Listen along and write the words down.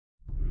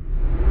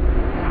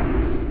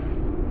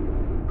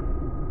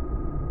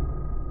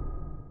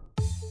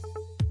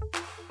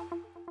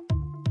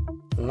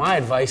my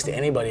advice to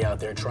anybody out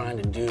there trying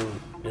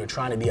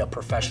to be a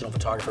professional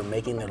photographer,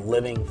 making their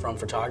living from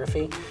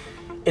photography,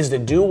 is to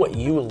do what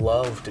you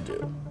love to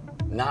do.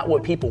 Not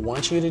what people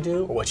want you to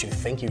do or what you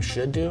think you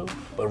should do,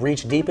 but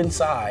reach deep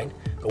inside,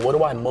 go, what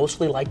do I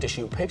mostly like to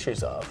shoot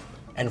pictures of?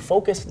 And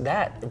focus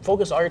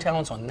all your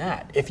talents on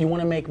that if you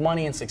want to make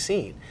money and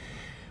succeed.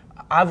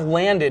 I've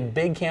landed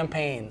big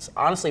campaigns.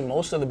 Honestly,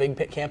 most of the big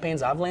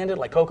campaigns I've landed,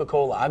 like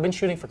Coca-Cola, I've been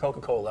shooting for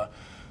Coca-Cola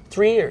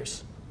 3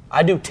 years.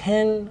 I do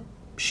 10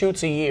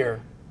 shoots a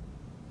year,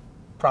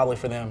 probably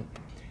for them,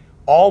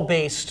 all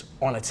based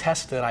on a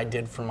test that I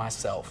did for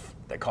myself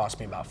that cost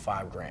me about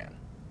 $5 grand.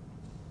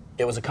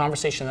 It was a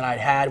conversation that I'd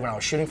had when I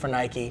was shooting for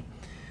Nike.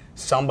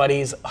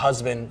 Somebody's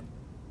husband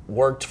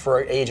worked for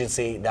an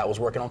agency that was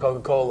working on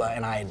Coca-Cola,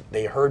 and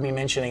they heard me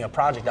mentioning a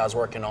project I was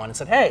working on and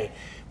said, hey,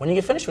 when you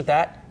get finished with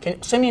that,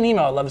 send me an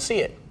email, I'd love to see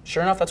it.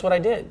 Sure enough, that's what I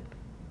did.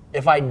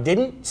 If I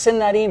didn't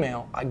send that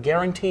email, I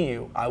guarantee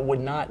you I would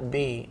not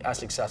be as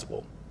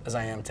successful as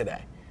I am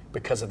today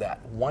because of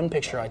that one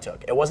picture I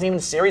took. It wasn't even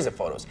a series of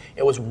photos,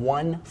 it was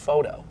one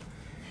photo.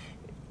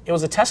 It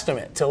was a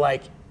testament to,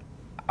 like,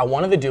 I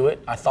wanted to do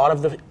it, I thought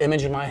of the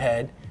image in my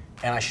head,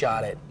 and I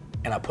shot it,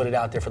 and I put it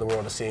out there for the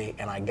world to see,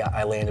 and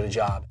I landed a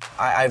job.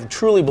 I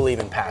truly believe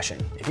in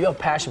passion. If you have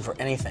passion for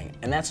anything,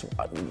 and that's,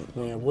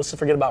 let's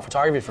forget about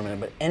photography for a minute,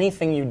 but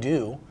anything you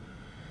do,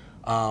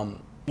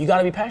 you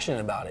gotta be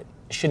passionate about it.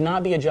 It should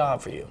not be a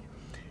job for you.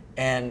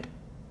 And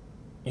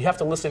you have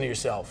to listen to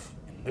yourself.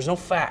 There's no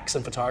facts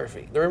in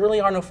photography. There really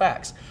are no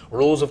facts.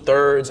 Rules of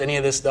thirds, any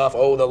of this stuff,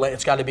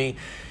 it's gotta be,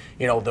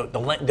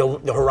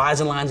 the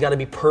horizon line's gotta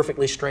be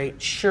perfectly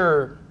straight.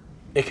 Sure,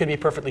 it could be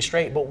perfectly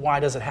straight, but why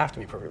does it have to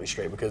be perfectly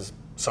straight? Because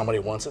somebody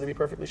wants it to be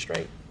perfectly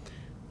straight.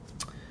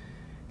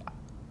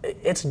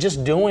 It's just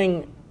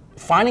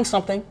finding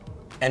something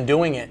and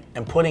doing it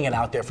and putting it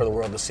out there for the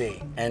world to see.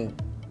 And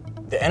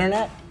the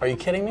internet, are you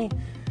kidding me?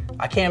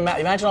 I can't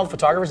imagine all the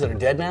photographers that are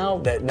dead now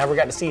that never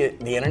got to see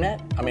the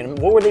internet. I mean,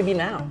 what would they be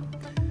now?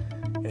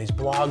 These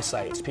blog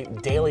sites,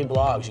 daily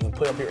blogs, you can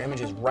put up your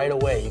images right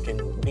away. You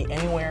can be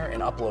anywhere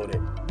and upload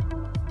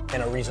it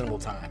in a reasonable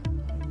time.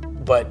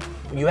 But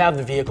you have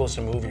the vehicles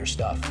to move your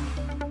stuff.